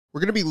We're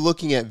going to be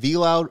looking at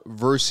Viloud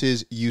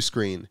versus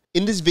Uscreen.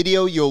 In this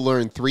video, you'll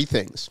learn three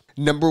things.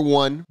 Number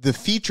one, the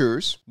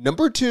features.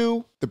 Number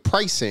two, the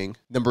pricing.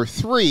 Number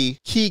three,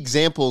 key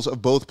examples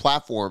of both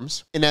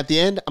platforms. And at the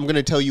end, I'm going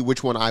to tell you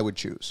which one I would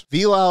choose.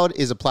 Viloud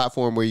is a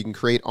platform where you can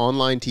create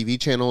online TV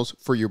channels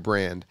for your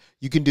brand.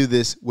 You can do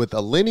this with a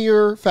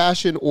linear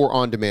fashion or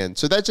on demand.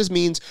 So that just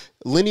means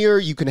linear,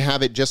 you can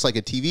have it just like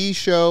a TV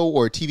show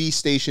or a TV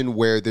station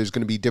where there's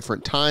going to be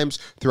different times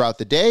throughout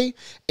the day,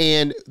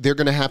 and they're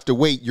going to have to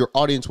wait. Your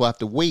audience will have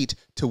to wait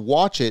to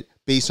watch it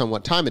based on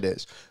what time it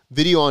is.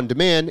 Video on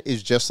demand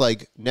is just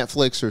like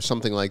Netflix or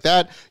something like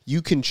that.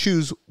 You can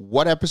choose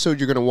what episode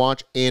you're going to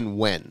watch and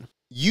when.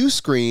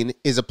 Uscreen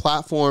is a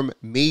platform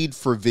made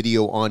for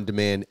video on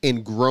demand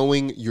and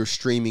growing your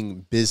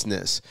streaming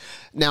business.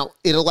 Now,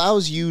 it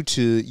allows you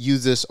to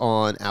use this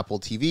on Apple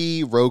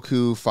TV,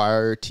 Roku,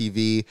 Fire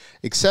TV,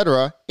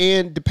 etc.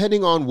 And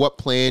depending on what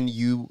plan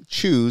you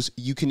choose,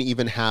 you can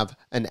even have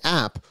an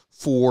app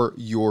for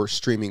your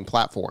streaming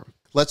platform.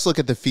 Let's look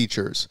at the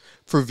features.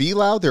 For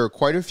Viloud, there are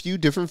quite a few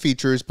different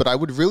features, but I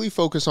would really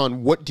focus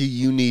on what do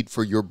you need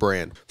for your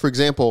brand. For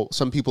example,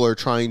 some people are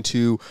trying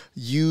to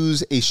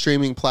use a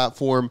streaming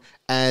platform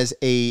as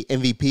a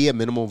MVP, a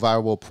minimal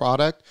viable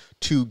product,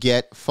 to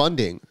get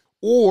funding.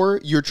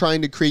 Or you're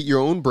trying to create your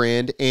own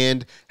brand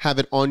and have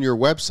it on your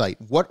website.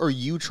 What are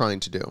you trying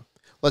to do?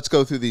 Let's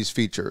go through these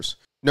features.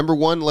 Number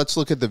one, let's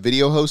look at the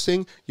video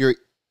hosting. You're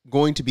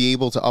going to be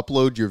able to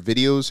upload your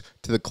videos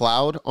to the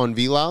cloud on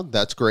Viloud.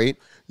 That's great.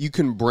 You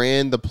can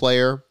brand the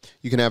player.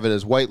 You can have it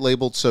as white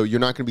labeled, so you're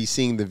not going to be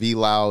seeing the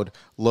Viloud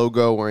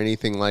logo or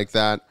anything like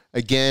that.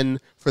 Again,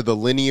 for the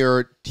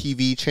linear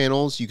TV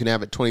channels, you can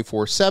have it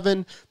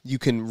 24/7. You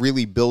can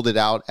really build it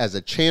out as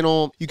a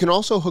channel. You can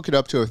also hook it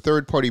up to a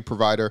third-party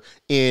provider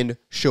and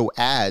show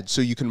ads,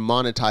 so you can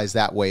monetize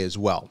that way as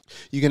well.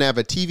 You can have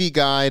a TV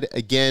guide.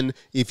 Again,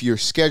 if you're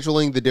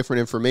scheduling the different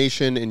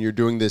information and you're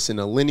doing this in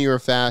a linear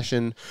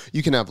fashion,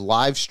 you can have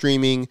live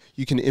streaming.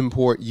 You can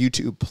import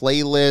YouTube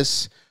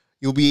playlists.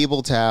 You'll be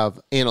able to have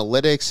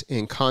analytics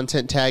and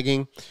content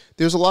tagging.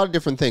 There's a lot of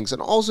different things.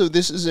 And also,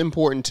 this is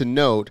important to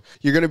note,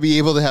 you're going to be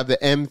able to have the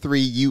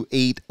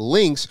M3U8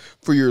 links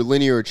for your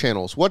linear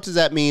channels. What does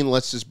that mean?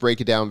 Let's just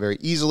break it down very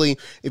easily.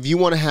 If you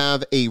want to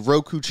have a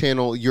Roku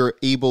channel, you're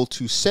able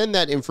to send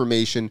that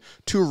information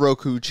to a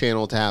Roku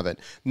channel to have it.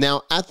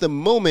 Now, at the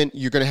moment,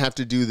 you're going to have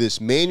to do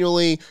this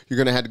manually. You're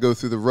going to have to go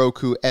through the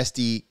Roku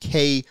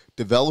SDK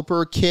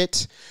developer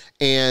kit,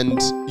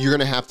 and you're going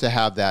to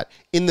have that.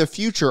 In the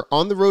future,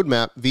 on the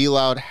roadmap,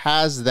 Viloud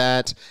has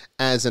that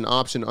as an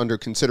option under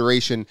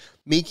consideration,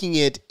 making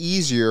it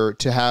easier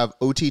to have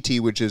OTT,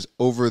 which is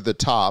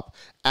over-the-top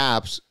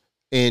apps,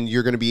 and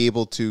you're going to be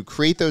able to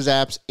create those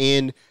apps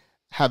and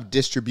have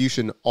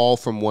distribution all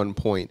from one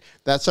point.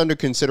 That's under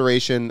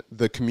consideration.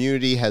 The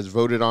community has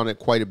voted on it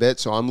quite a bit,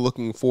 so I'm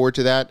looking forward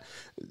to that,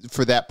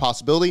 for that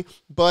possibility.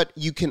 But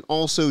you can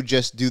also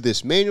just do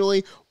this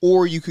manually,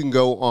 or you can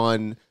go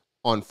on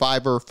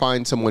Fiverr,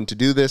 find someone to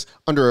do this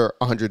under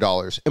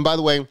 $100. And by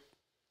the way,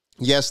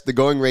 yes, the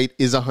going rate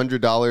is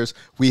 $100.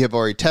 We have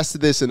already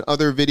tested this in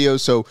other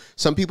videos, so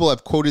some people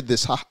have quoted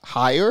this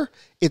higher.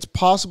 It's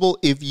possible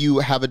if you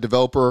have a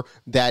developer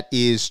that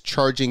is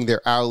charging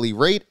their hourly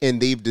rate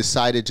and they've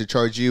decided to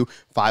charge you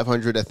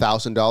 $500,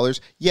 $1,000.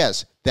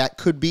 Yes, that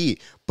could be.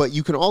 But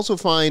you can also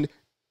find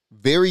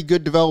very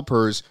good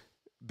developers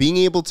being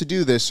able to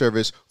do this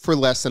service for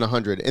less than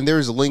 $100. And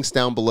there's links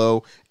down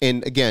below.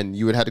 And again,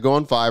 you would have to go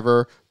on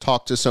Fiverr,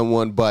 talk to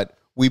someone, but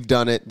we've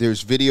done it.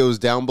 There's videos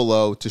down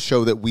below to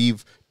show that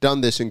we've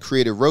done this and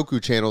created Roku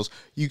channels.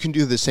 You can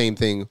do the same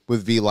thing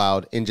with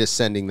Viloud and just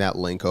sending that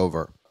link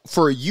over.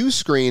 For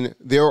Uscreen,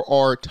 there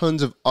are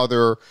tons of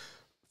other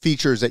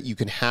features that you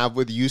can have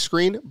with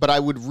Uscreen, but I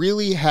would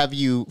really have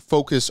you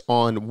focus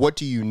on what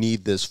do you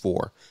need this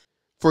for.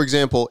 For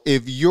example,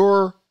 if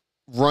you're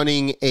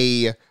running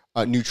a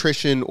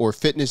nutrition or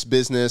fitness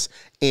business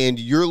and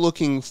you're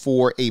looking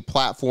for a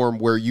platform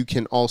where you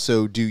can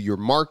also do your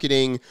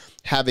marketing,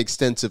 have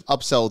extensive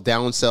upsell,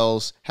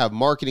 downsells, have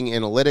marketing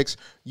analytics,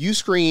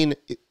 Uscreen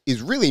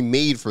is really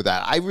made for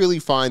that. I really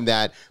find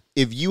that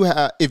if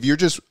you're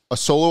just a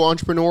solo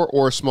entrepreneur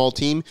or a small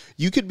team,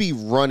 you could be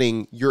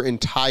running your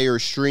entire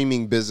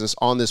streaming business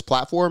on this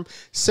platform,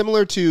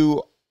 similar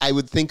to, I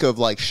would think of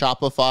like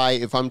Shopify.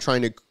 If I'm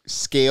trying to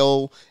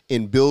scale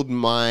and build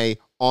my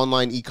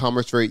online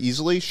e-commerce very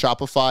easily,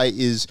 Shopify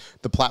is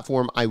the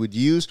platform I would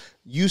use.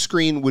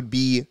 Uscreen would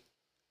be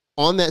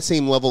on that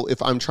same level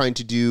if I'm trying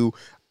to do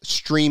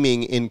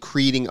streaming and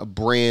creating a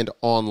brand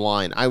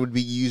online. I would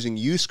be using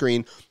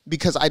Uscreen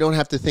because I don't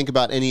have to think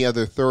about any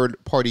other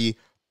third-party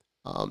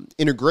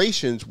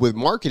integrations with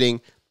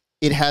marketing.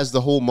 It has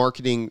the whole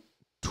marketing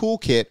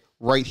toolkit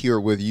right here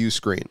with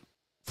Uscreen.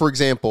 For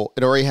example,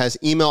 it already has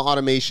email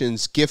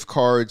automations, gift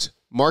cards,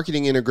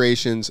 marketing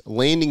integrations,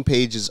 landing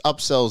pages,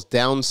 upsells,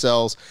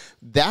 downsells.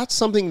 That's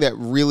something that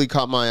really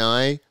caught my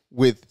eye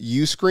with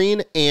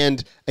Uscreen.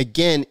 And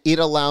again, it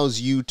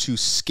allows you to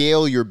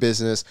scale your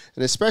business.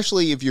 And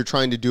especially if you're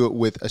trying to do it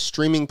with a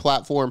streaming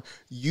platform,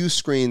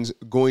 Uscreen's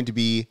going to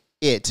be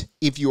it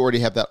if you already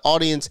have that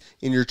audience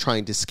and you're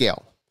trying to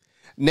scale.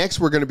 Next,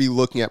 we're going to be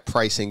looking at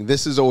pricing.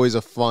 This is always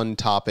a fun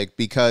topic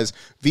because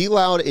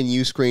Viloud and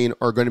Uscreen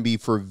are going to be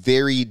for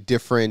very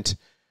different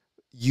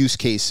use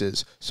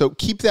cases. So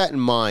keep that in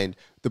mind.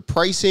 The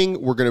pricing,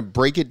 we're going to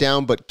break it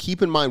down, but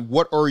keep in mind,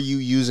 what are you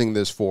using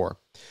this for?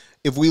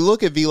 If we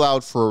look at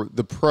Viloud for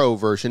the Pro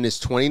version, it's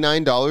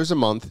 $29 a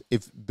month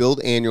if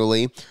billed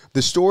annually.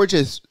 The storage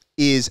is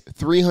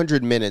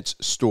 300 minutes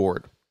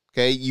stored.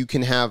 Okay, you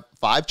can have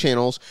 5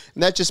 channels,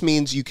 and that just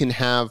means you can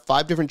have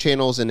 5 different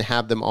channels and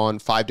have them on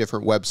 5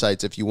 different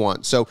websites if you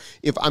want. So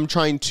if I'm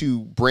trying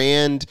to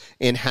brand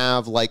and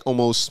have like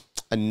almost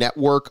a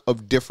network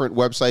of different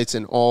websites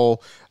and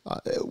all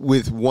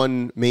with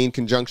one main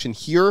conjunction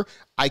here,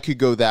 I could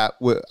go that.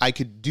 I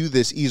could do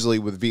this easily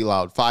with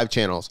Viloud, 5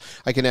 channels.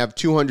 I can have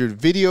 200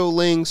 video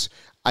links.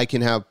 I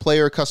can have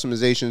player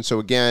customization. So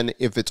again,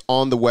 if it's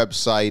on the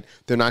website,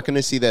 they're not going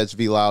to see that it's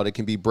Viloud. It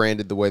can be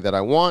branded the way that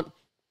I want.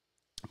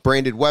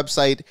 Branded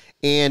website,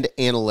 and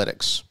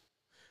analytics.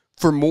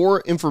 For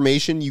more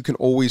information, you can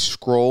always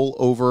scroll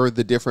over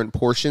the different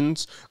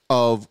portions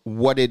of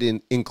what it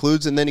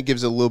includes, and then it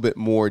gives a little bit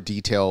more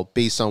detail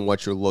based on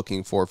what you're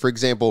looking for. For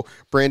example,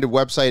 branded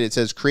website, it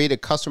says create a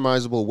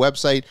customizable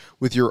website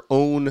with your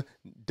own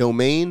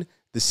domain,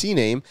 the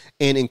CNAME,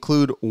 and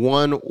include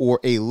one or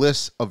a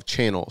list of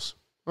channels.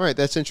 All right,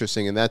 that's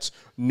interesting, and that's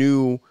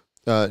new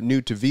to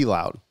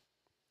Viloud.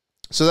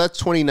 So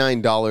that's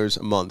 $29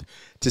 a month.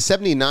 To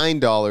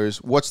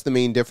 $79, what's the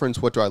main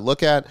difference? What do I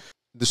look at?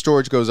 The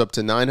storage goes up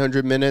to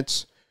 900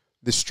 minutes.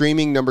 The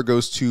streaming number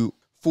goes to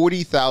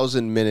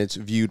 40,000 minutes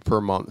viewed per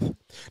month.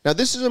 Now,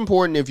 this is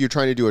important if you're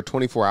trying to do a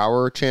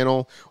 24-hour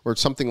channel or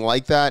something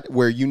like that,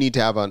 where you need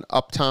to have an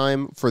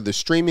uptime for the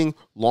streaming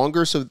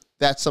longer. So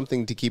that's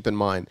something to keep in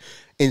mind.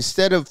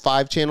 Instead of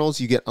 5 channels,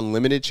 you get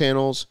unlimited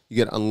channels, you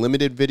get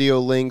unlimited video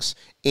links,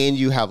 and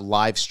you have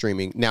live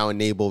streaming now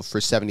enabled for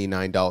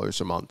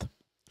 $79 a month.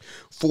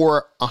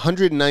 For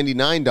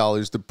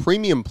 $199, the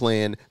premium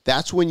plan,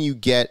 that's when you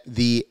get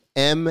the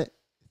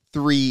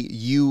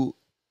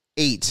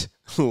M3U8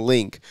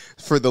 link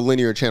for the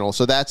linear channel.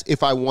 So that's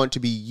if I want to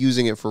be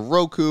using it for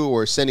Roku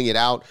or sending it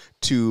out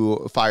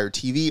to Fire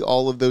TV,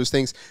 all of those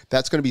things,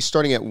 that's going to be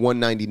starting at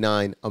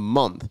 $199 a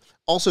month.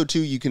 Also,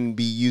 too, you can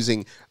be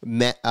using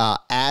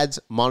ads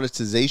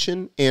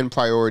monetization and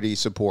priority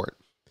support.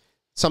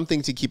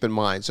 Something to keep in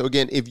mind. So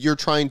again, if you're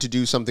trying to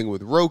do something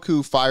with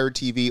Roku, Fire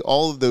TV,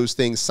 all of those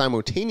things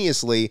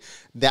simultaneously,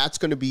 that's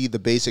going to be the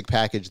basic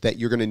package that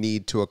you're going to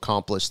need to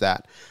accomplish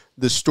that.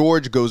 The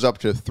storage goes up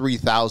to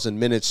 3,000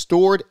 minutes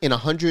stored and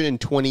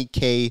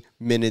 120K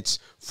minutes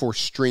for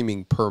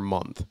streaming per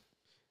month.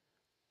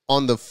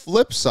 On the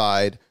flip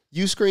side,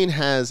 Uscreen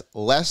has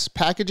less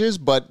packages,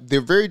 but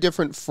they're very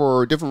different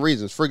for different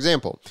reasons. For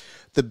example,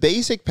 the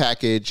basic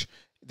package,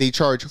 they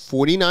charge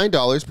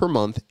 $49 per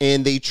month,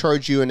 and they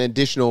charge you an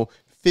additional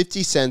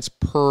 50 cents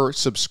per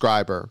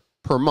subscriber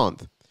per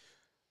month.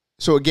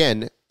 So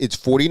again, it's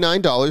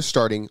 $49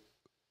 starting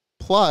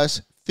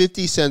plus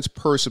 50 cents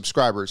per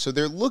subscriber. So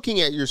they're looking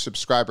at your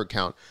subscriber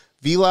count.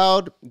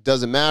 Viloud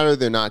doesn't matter.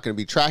 They're not going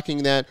to be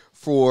tracking that.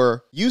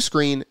 For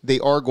Uscreen, they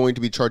are going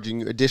to be charging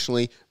you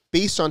additionally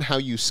based on how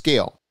you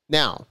scale.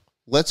 Now,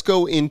 let's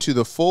go into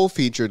the full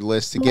featured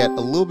list to get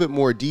a little bit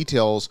more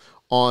details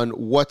on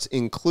what's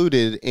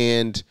included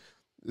and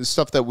the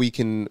stuff that we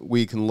can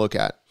look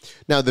at.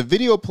 Now, the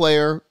video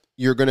player,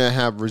 you're going to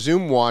have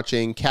resume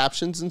watching,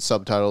 captions and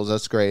subtitles.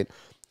 That's great.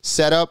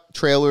 Setup,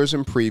 trailers,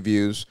 and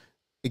previews.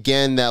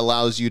 Again, that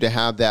allows you to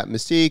have that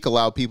mystique,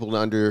 allow people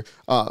to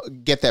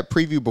get that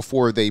preview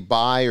before they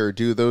buy or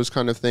do those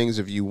kind of things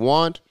if you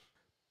want.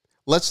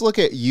 Let's look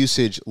at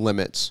usage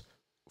limits.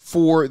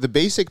 For the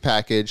basic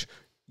package,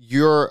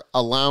 you're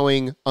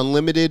allowing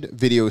unlimited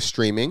video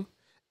streaming,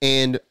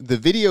 and the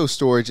video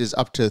storage is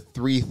up to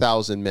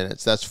 3,000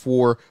 minutes. That's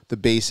for the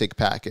basic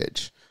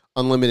package.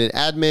 Unlimited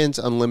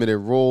admins, unlimited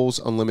roles,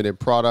 unlimited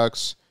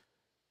products.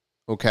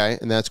 Okay,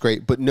 and that's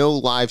great, but no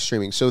live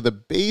streaming. So the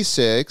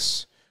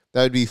basics,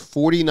 that would be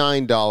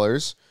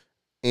 $49,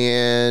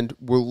 and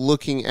we're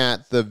looking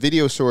at the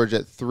video storage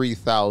at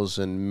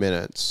 3,000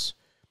 minutes.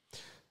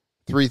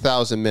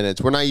 3,000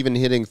 minutes. We're not even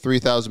hitting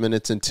 3,000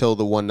 minutes until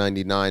the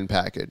 $199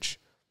 package.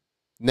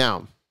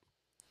 Now,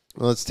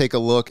 let's take a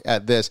look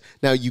at this.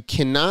 Now, you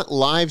cannot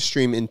live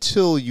stream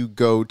until you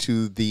go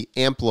to the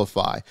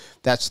Amplify.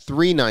 That's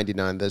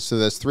 $399. So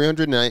that's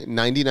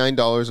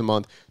 $399 a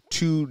month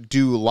to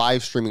do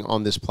live streaming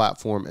on this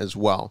platform as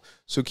well.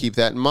 So keep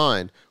that in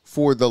mind.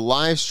 For the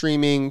live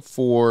streaming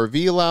for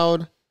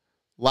Viloud,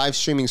 live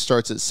streaming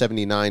starts at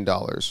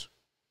 $79.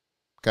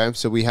 Okay,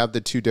 so we have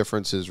the two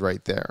differences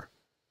right there.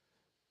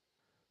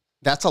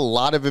 That's a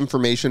lot of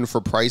information for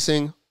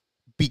pricing.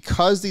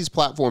 Because these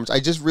platforms, I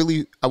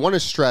want to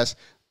stress,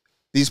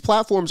 these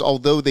platforms,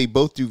 although they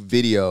both do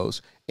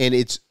videos and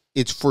it's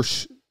for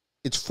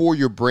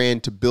your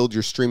brand to build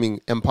your streaming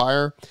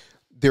empire,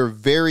 they're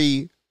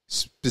very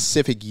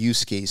specific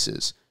use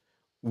cases.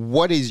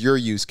 What is your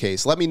use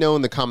case? Let me know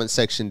in the comment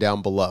section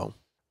down below.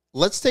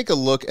 Let's take a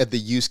look at the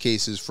use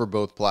cases for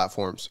both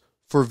platforms.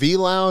 For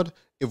Viloud,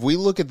 if we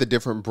look at the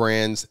different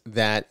brands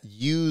that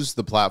use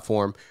the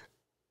platform,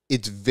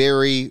 it's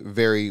very,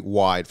 very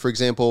wide. For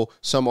example,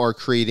 some are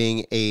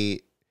creating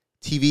a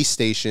TV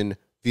station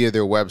via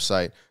their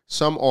website.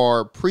 Some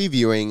are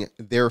previewing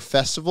their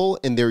festival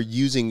and they're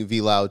using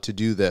Viloud to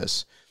do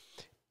this.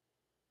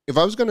 If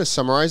I was going to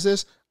summarize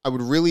this, I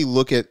would really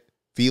look at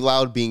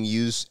Viloud being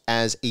used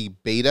as a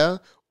beta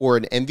or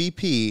an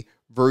MVP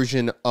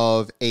version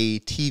of a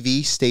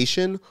TV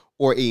station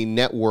or a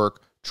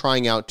network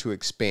trying out to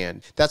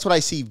expand. That's what I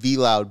see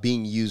Viloud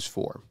being used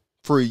for.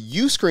 For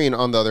Uscreen,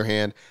 on the other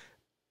hand,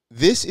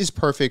 this is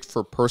perfect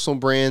for personal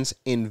brands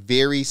and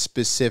very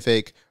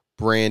specific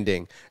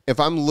branding. If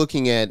I'm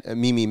looking at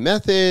Mimi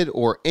Method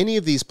or any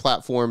of these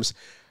platforms,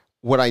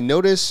 what I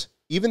notice,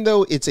 even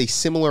though it's a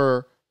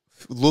similar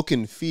look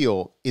and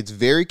feel, it's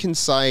very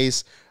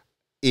concise.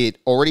 It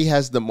already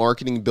has the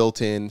marketing built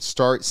in.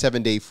 Start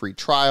 7-day free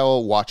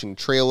trial, watching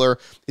trailer.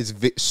 It's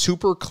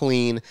super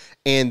clean,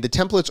 and the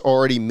template's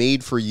already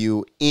made for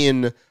you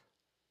in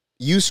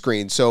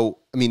Uscreen. So,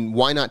 I mean,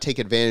 why not take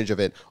advantage of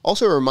it?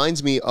 Also, it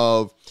reminds me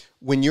of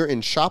when you're in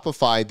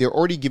Shopify, they're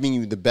already giving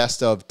you the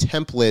best of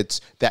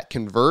templates that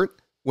convert.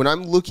 When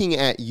I'm looking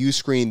at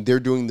Uscreen, they're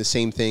doing the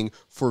same thing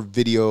for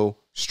video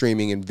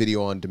streaming and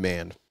video on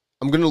demand.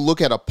 I'm going to look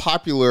at a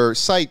popular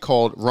site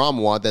called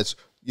Ramwa that's,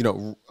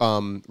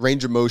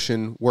 range of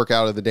motion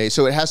workout of the day.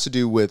 So it has to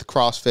do with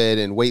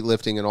CrossFit and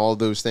weightlifting and all of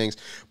those things.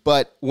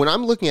 But when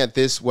I'm looking at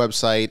this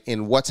website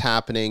and what's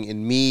happening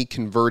and me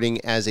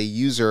converting as a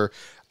user,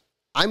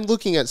 I'm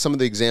looking at some of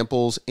the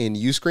examples in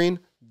Uscreen,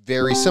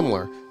 very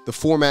similar. The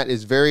format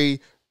is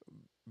very,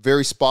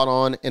 very spot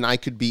on, and I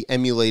could be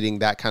emulating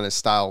that kind of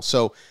style.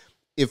 So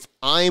if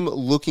I'm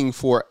looking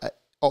for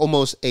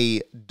almost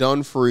a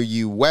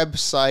done-for-you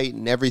website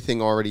and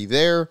everything already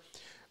there,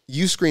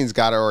 Uscreen's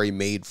got it already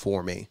made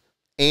for me.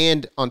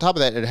 And on top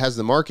of that, it has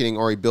the marketing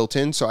already built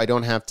in, so I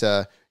don't have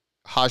to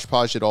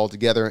hodgepodge it all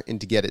together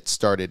and to get it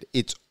started.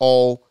 It's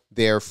all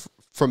there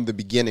from the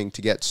beginning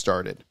to get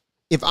started.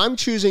 If I'm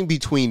choosing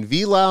between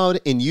Viloud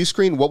and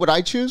Uscreen, what would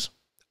I choose?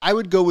 I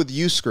would go with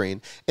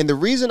Uscreen. And the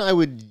reason I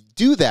would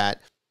do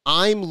that,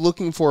 I'm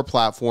looking for a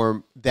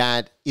platform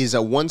that is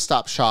a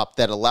one-stop shop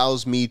that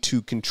allows me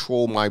to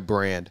control my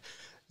brand.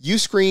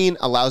 Uscreen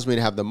allows me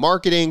to have the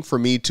marketing for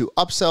me to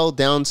upsell,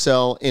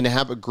 downsell, and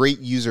have a great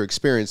user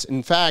experience.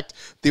 In fact,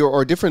 there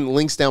are different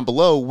links down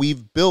below.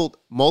 We've built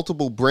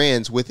multiple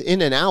brands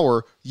within an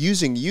hour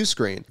using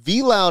Uscreen.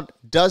 Viloud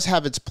does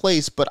have its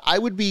place, but I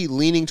would be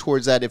leaning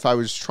towards that if I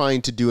was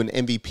trying to do an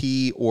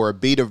MVP or a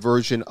beta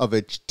version of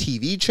a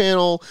TV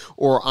channel,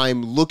 or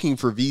I'm looking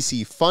for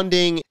VC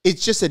funding.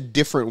 It's just a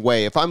different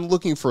way. If I'm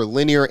looking for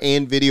linear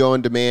and video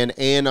on demand,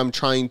 and I'm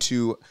trying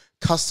to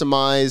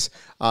customize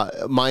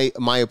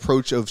my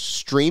approach of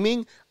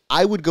streaming,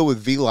 I would go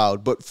with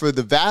Viloud. But for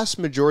the vast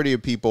majority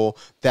of people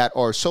that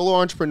are solo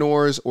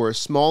entrepreneurs or a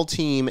small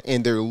team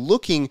and they're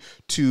looking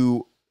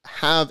to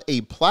have a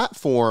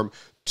platform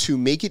to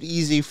make it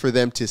easy for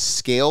them to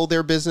scale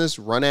their business,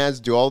 run ads,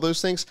 do all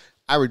those things,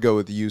 I would go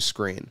with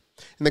Uscreen.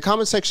 In the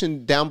comment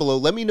section down below,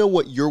 let me know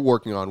what you're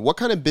working on, what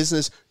kind of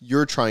business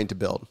you're trying to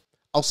build.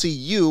 I'll see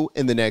you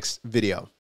in the next video.